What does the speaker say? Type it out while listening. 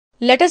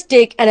Let us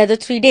take another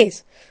 3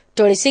 days.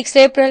 26th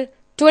April,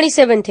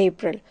 27th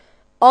April.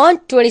 On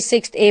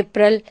 26th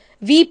April,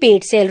 we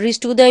paid salaries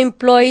to the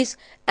employees,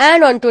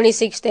 and on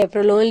 26th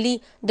April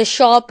only the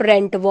shop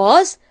rent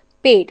was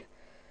paid.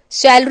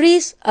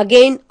 Salaries,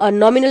 again a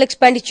nominal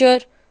expenditure,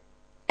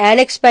 an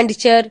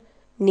expenditure,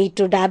 need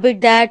to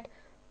debit that.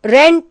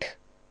 Rent,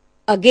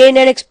 again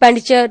an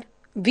expenditure,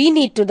 we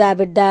need to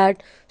debit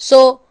that.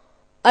 So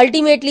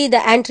ultimately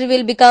the entry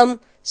will become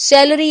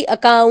salary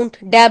account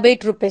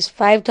debit rupees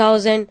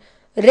 5,000,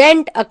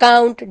 rent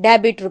account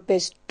debit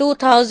rupees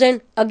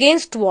 2,000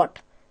 against what?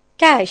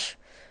 Cash.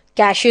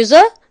 Cash is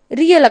a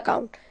real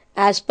account.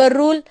 As per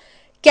rule,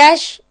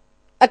 cash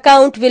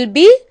account will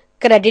be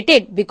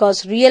credited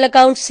because real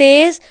account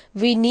says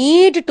we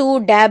need to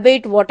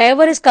debit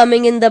whatever is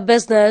coming in the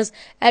business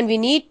and we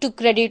need to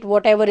credit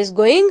whatever is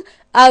going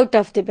out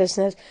of the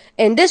business.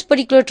 In this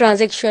particular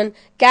transaction,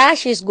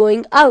 cash is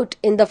going out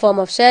in the form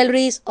of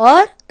salaries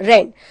or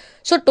rent.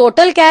 So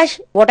total cash,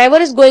 whatever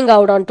is going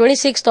out on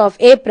 26th of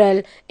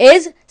April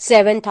is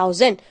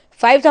 7,000.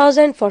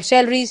 5,000 for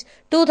salaries,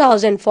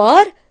 2,000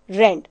 for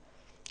rent.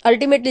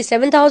 Ultimately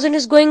 7,000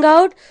 is going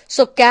out,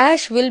 so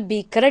cash will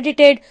be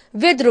credited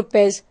with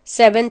rupees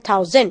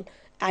 7,000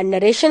 and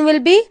narration will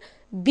be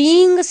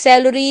being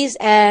salaries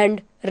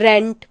and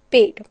rent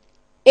paid.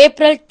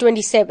 April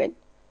 27.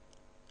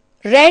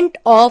 Rent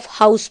of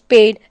house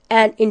paid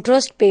and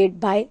interest paid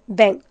by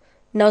bank.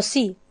 Now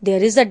see,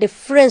 there is a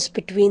difference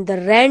between the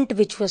rent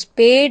which was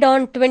paid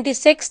on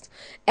 26th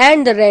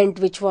and the rent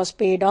which was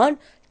paid on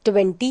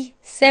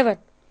 27th.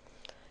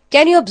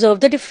 Can you observe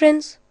the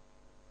difference?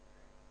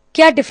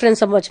 क्या difference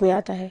समझ में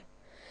आता है?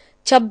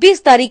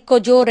 26 तारीख को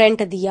जो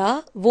rent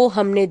दिया वो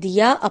हमने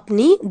दिया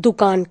अपनी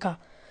दुकान का,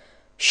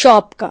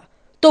 शॉप का,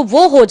 तो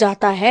वो हो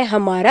जाता है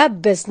हमारा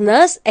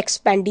बिजनेस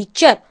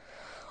एक्सपेंडिचर।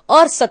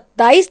 और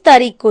 27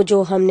 तारीख को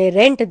जो हमने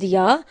रेंट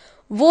दिया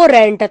वो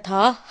रेंट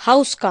था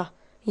हाउस का,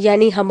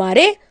 यानी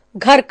हमारे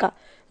घर का,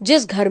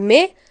 जिस घर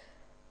में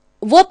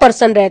वो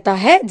पर्सन रहता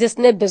है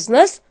जिसने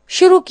बिजनेस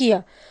शुरू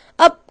किया।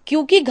 अब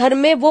क्योंकि घर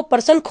में वो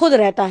पर्सन खुद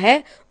रहता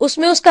है,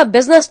 उसमें उसका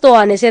बिजनेस तो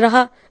आने से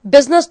रहा,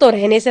 बिजनेस तो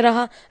रहने से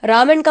रहा।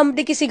 राम एंड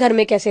कंपनी किसी घर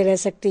में कैसे रह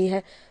सकती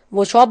है?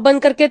 वो शॉप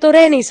बंद करके तो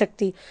रह नहीं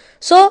सकती।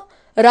 सो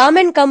राम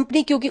एंड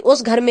कंपनी क्योंकि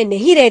उस घर में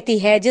नहीं रहती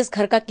है जिस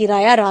घर का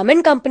किराया राम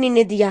एंड कंपनी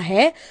ने दिया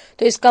है,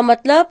 तो इसका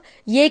मतलब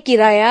ये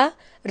किराया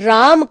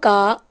राम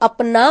का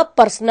अपना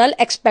पर्सनल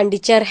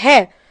एक्सपेंडिचर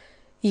है।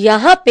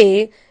 यहाँ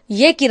पे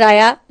ये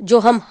किराया जो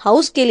हम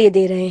हाउस के लिए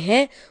दे रहे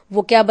हैं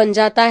वो क्या बन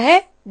जाता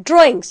है?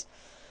 Drawings.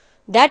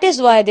 That is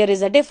why there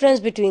is a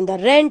difference between the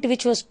rent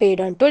which was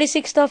paid on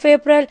 26th of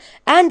April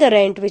and the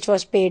rent which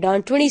was paid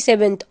on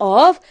 27th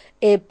of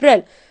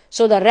April.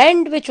 So the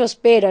rent which was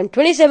paid on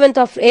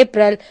 27th of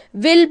April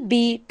will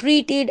be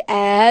treated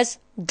as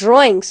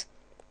drawings.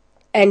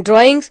 And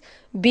drawings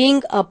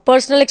being a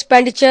personal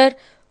expenditure,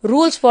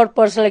 rules for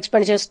personal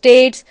expenditure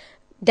states,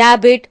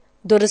 debit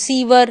the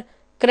receiver,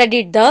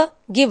 credit the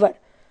giver.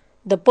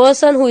 The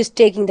person who is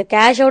taking the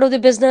cash out of the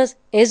business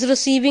is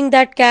receiving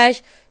that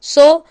cash.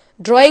 So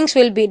drawings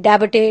will be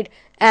debited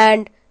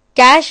and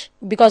cash,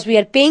 because we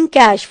are paying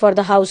cash for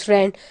the house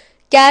rent,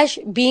 cash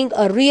being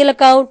a real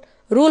account,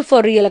 rule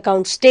for real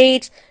account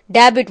states,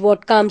 debit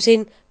what comes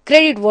in,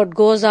 credit what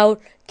goes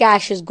out,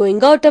 cash is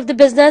going out of the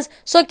business,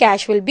 so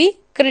cash will be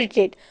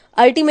credited.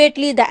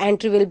 Ultimately the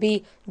entry will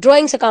be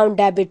drawings account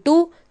debit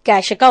to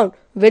cash account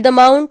with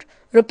amount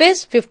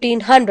rupees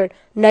 1,500.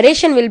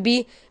 Narration will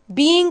be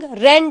being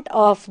rent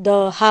of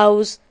the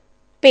house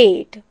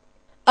paid.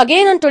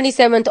 Again on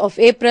 27th of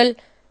April,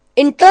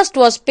 interest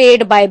was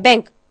paid by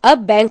bank. अब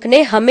bank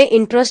ने हमें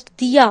interest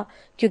दिया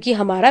क्योंकि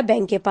हमारा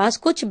bank के पास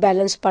कुछ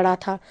balance पड़ा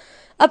था।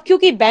 अब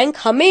क्योंकि बैंक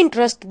हमें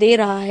इंटरेस्ट दे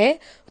रहा है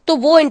तो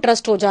वो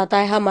इंटरेस्ट हो जाता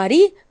है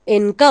हमारी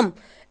income.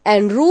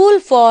 And rule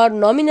for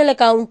nominal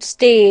account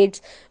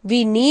states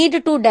we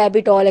need to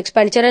debit all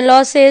expenditure and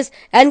losses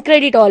and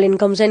credit all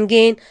incomes and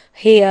gain.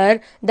 Here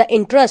the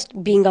interest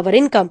being our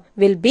income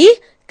will be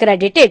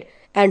credited,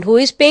 and who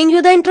is paying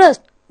you the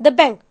interest? The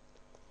bank.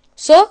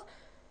 So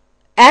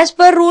as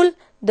per rule,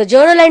 the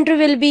journal entry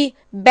will be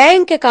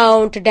bank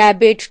account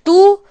debit to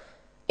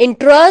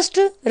interest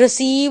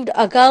received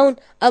account,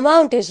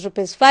 amount is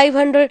rupees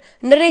 500.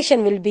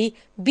 Narration will be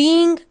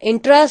being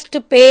interest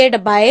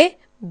paid by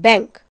bank.